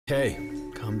Okay,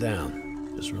 calm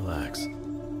down. Just relax.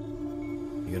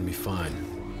 You're gonna be fine.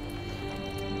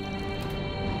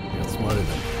 You got smarter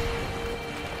than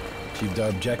achieved our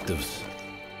objectives.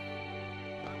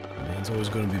 Man's always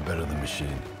gonna be better than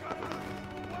machine.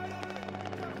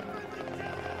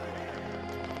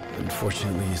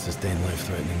 Unfortunately, you sustained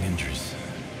life-threatening injuries.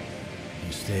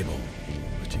 You're stable,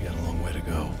 but you got a long way to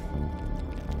go.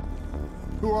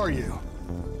 Who are you?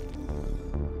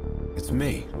 It's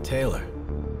me, Taylor.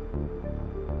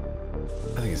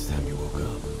 I think it's time you woke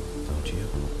up, don't you?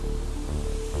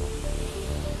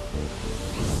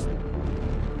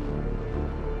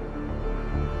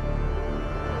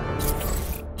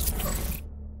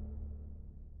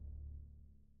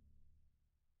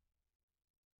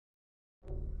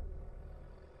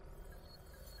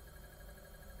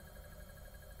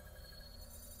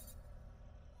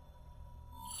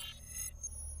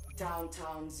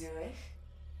 Downtown Zurich.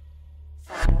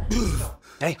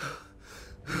 Hey!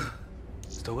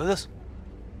 Still with us?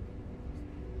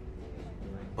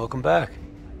 Welcome back.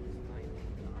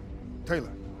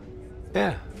 Taylor.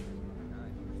 Yeah.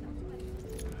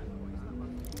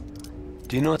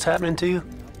 Do you know what's happening to you?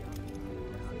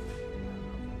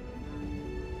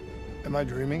 Am I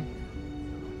dreaming?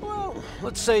 Well,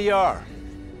 let's say you are.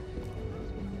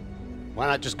 Why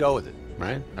not just go with it,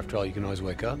 right? After all, you can always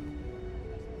wake up.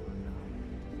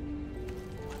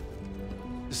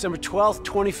 December 12th,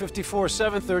 2054,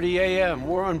 7:30 a.m.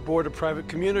 We're on board a private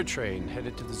commuter train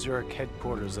headed to the Zurich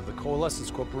headquarters of the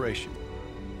Coalescence Corporation.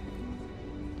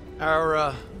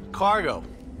 Our cargo,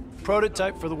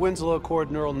 prototype for the Winslow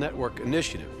Accord Neural Network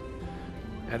Initiative.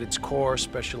 At its core,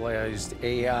 specialized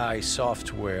AI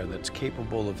software that's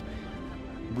capable of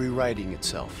rewriting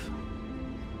itself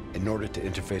in order to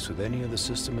interface with any other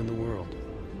system in the world.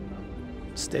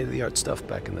 State-of-the-art stuff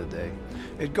back in the day.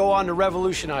 It'd go on to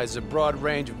revolutionize a broad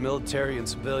range of military and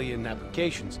civilian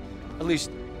applications. At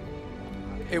least,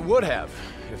 it would have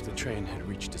if the train had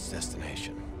reached its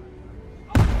destination.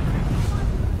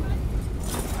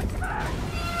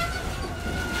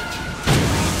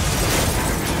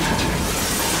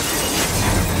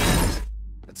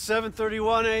 At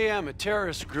 7:31 a.m., a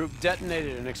terrorist group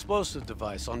detonated an explosive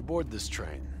device on board this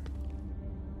train.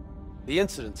 The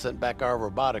incident sent back our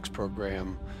robotics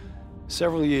program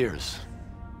several years.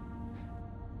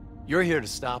 You're here to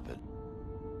stop it.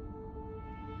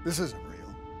 This isn't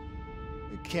real.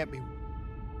 It can't be.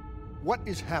 What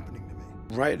is happening to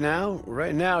me? Right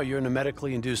now, you're in a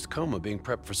medically induced coma being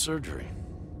prepped for surgery.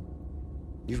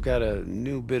 You've got a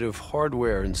new bit of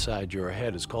hardware inside your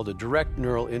head. It's called a direct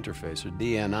neural interface, or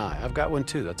DNI. I've got one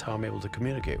too. That's how I'm able to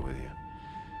communicate with you.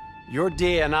 Your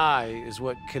DNI is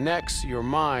what connects your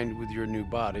mind with your new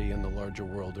body and the larger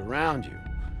world around you.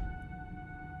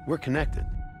 We're connected.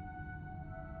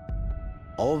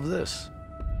 All of this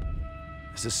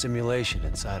is a simulation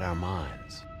inside our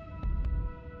minds.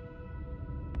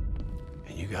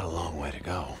 And you got a long way to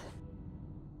go.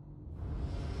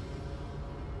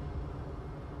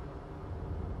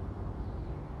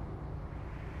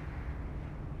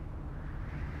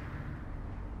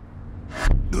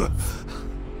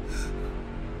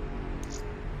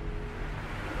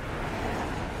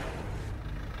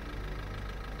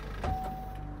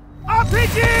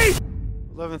 RPG!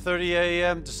 11:30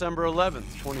 a.m., December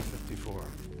 11th, 2054.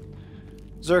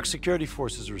 Zurich security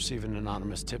forces receive an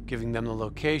anonymous tip giving them the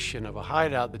location of a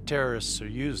hideout the terrorists are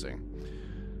using.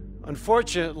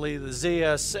 Unfortunately, the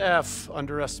ZSF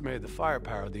underestimated the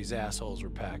firepower these assholes were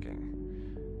packing.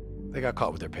 They got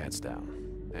caught with their pants down,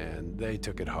 and they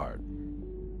took it hard.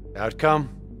 Outcome?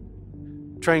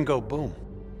 Train go boom.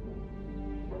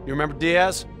 You remember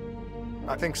Diaz?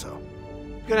 I think so.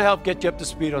 Gonna help get you up to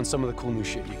speed on some of the cool new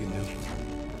shit you can do.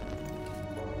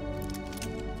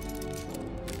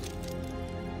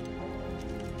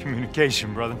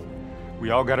 Communication, brother.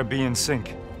 We all gotta be in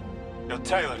sync. Yo,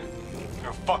 Taylor,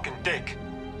 you're a fucking dick.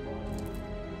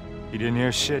 You didn't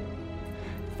hear shit?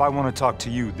 If I want to talk to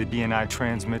you, the DNI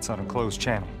transmits on a closed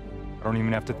channel. I don't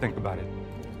even have to think about it.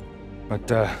 But,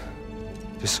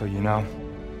 just so you know,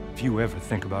 if you ever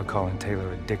think about calling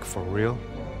Taylor a dick for real,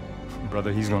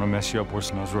 brother, he's gonna mess you up worse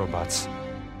than those robots.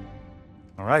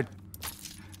 All right,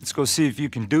 let's go see if you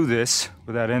can do this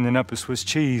without ending up as Swiss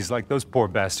cheese like those poor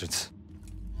bastards.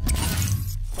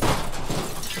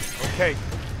 Okay,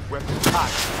 weapons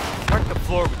hot. Mark the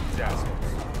floor with these assholes.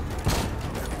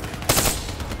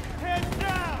 Head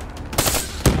down!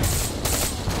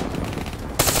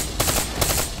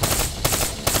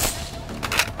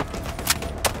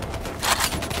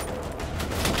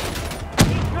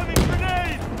 Incoming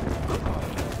grenade!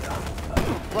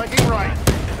 Flanking right.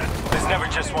 There's never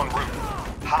just one route.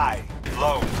 High,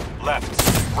 low, left,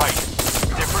 right.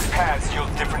 paths yield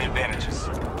different advantages.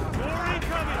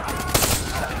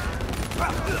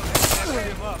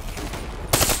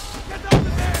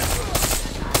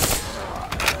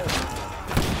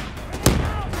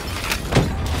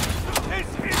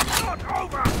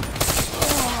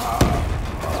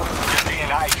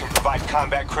 DNI can provide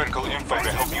combat-critical info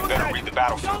to help you better read the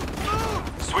battlefield.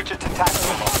 Switch it to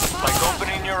tactical mode, like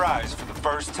opening your eyes for the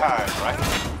first time, right?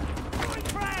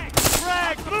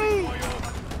 Frag! Move!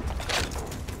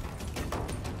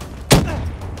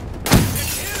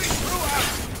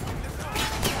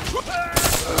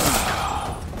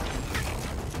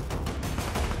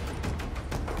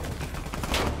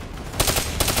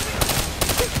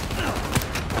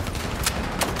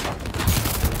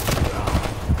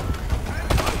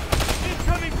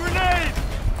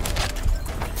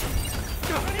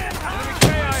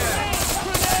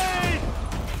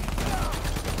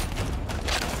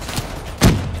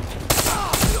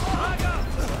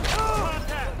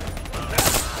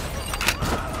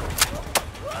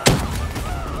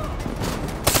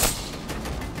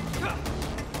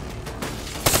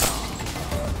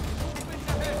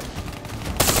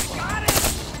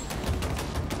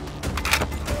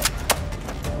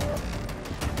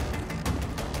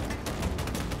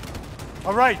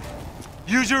 All right,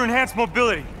 use your enhanced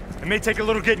mobility. It may take a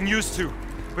little getting used to,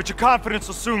 but your confidence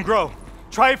will soon grow.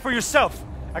 Try it for yourself.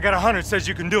 I got a hunter that says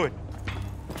you can do it.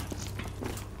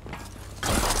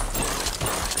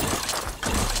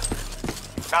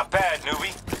 Not bad,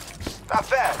 newbie. Not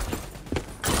bad.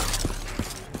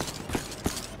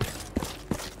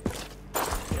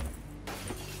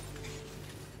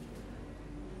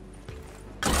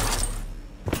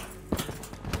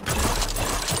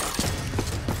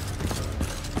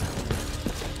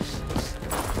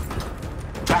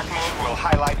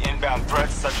 Highlight inbound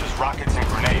threats such as rockets and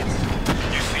grenades.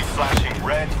 You see flashing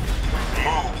red,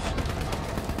 move.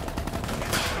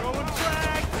 Throwing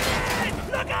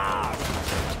frag! Look out!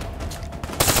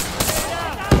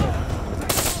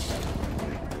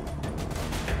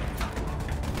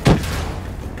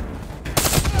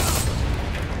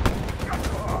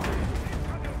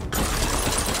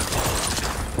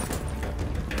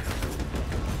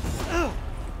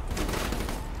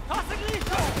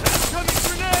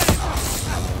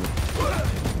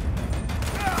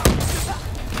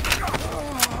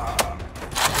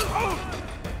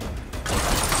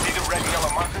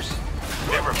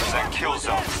 Kill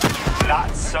zones,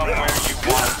 not somewhere you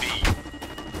want to be.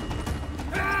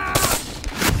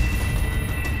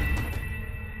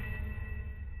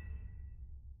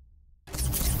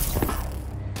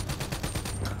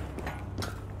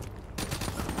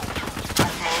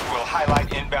 Attack mode will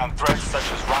highlight inbound threats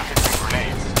such as rockets and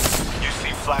grenades. You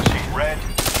see flashing red,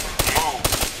 move.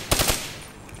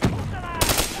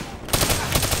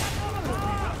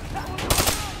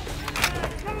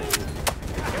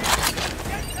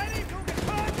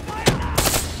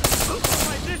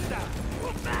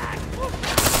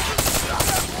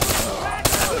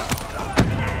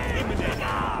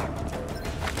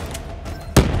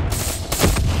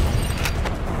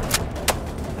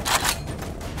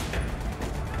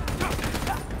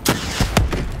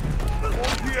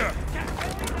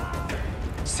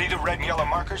 See the red and yellow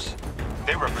markers?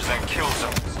 They represent kill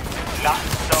zones, not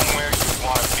somewhere you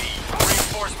want to be.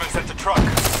 Reinforcements at the truck.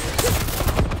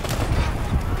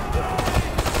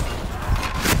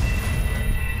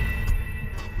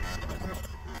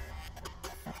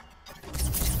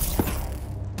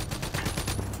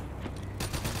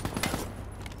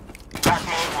 Attack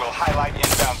mode will highlight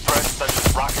inbound threats such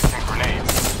as rockets and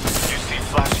grenades. You see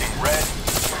flashing red,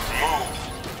 move.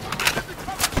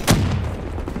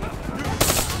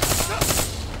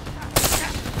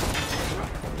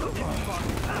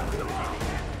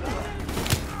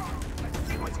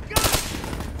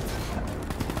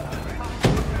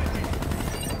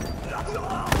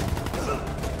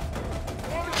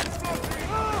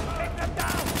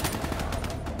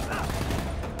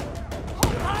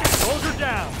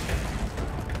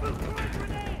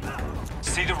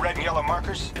 See the red and yellow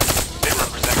markers? They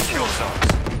represent kill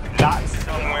zones, not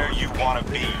somewhere you want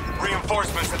to be.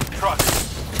 Reinforcements at the truck.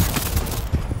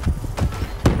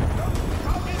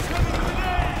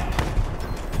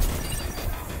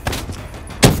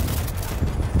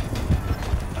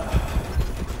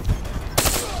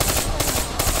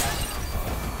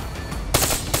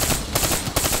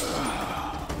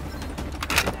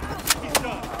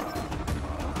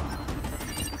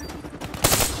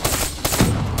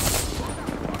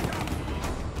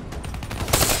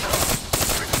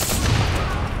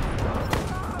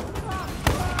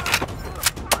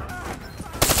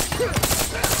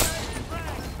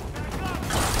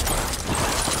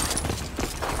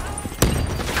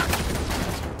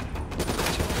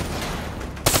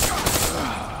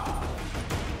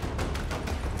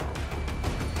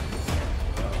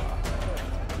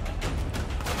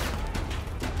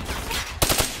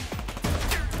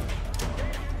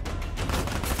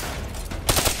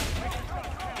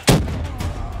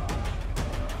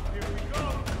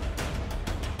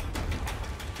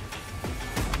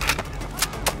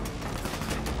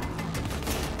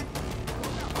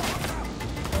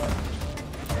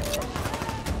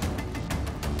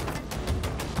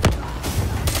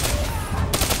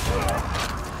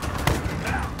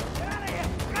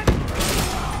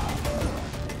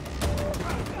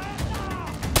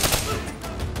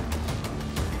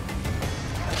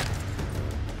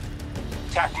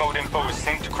 TAC mode info is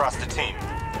synced across the team.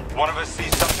 One of us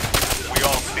sees something, we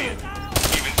all see it,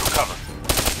 even through cover.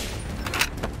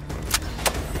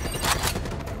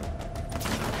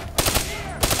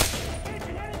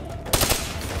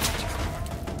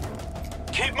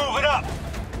 Keep moving up!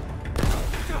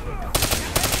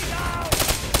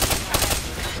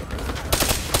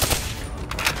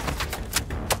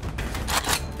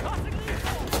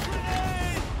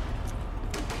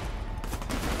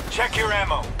 Check your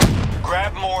ammo.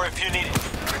 Grab more if you need it.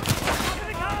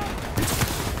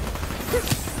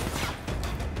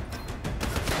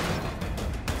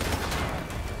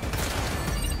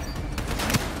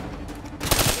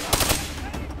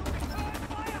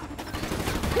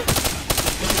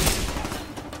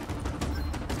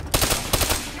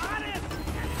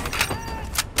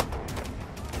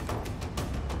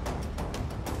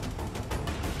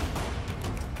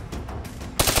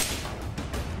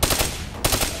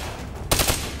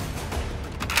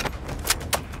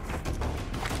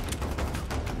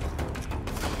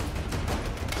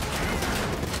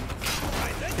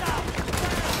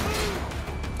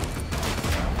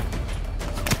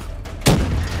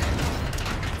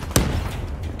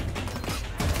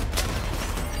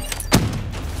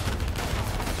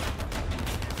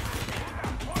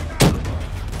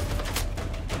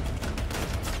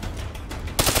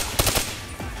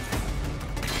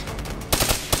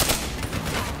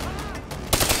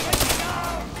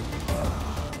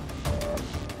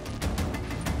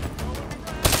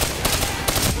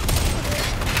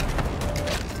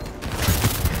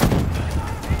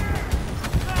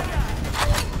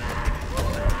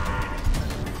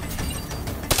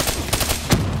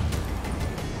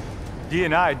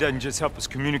 D&I doesn't just help us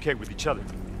communicate with each other.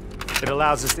 It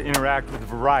allows us to interact with a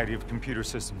variety of computer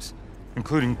systems,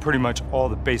 including pretty much all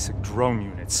the basic drone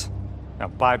units. Now,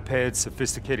 bipeds,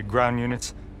 sophisticated ground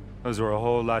units, those are a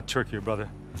whole lot trickier, brother.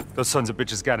 Those sons of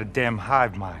bitches got a damn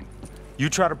hive mind. You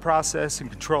try to process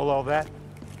and control all that,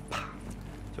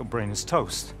 your brain is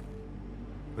toast.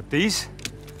 But these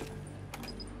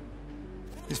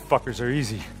fuckers are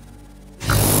easy.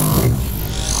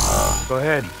 Go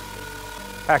ahead.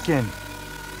 Hack in.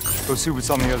 Go see what's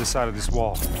on the other side of this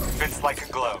wall. Fits like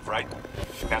a glove, right?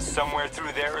 Now somewhere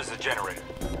through there is a generator.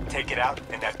 Take it out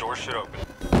and that door should open.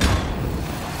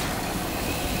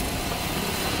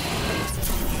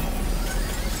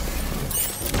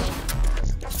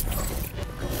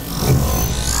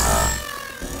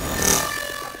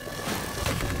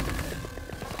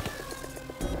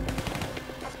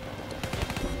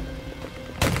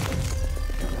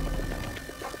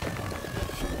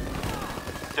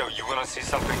 Yo, you wanna see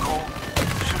something cool?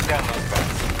 Shoot down those bats.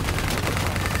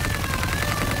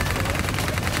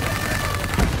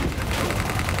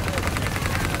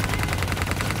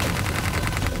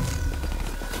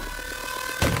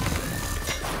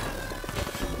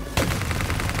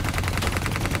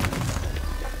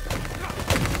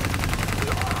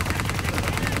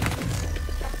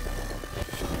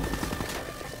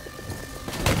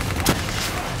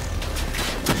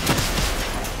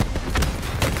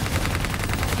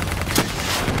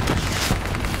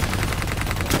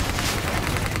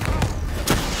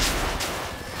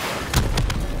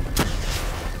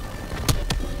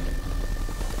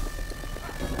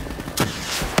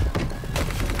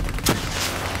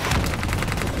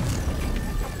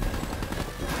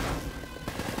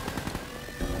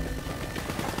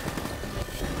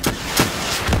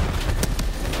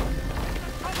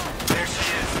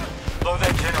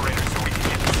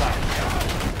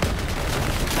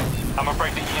 I'm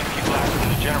afraid the EMP blast from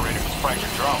the generator was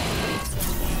fractured drone.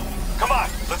 Come on,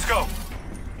 let's go!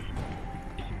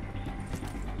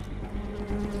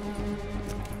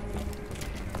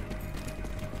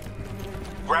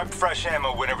 Grab fresh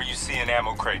ammo whenever you see an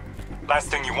ammo crate. Last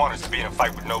thing you want is to be in a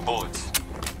fight with no bullets.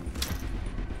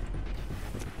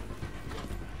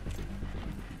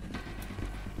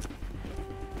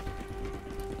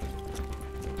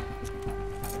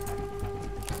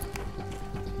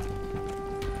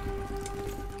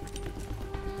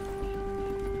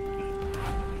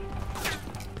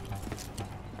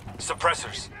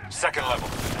 Suppressors, second level.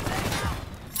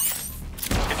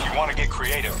 If you want to get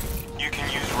creative, you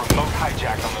can use remote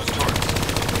hijack on those turrets.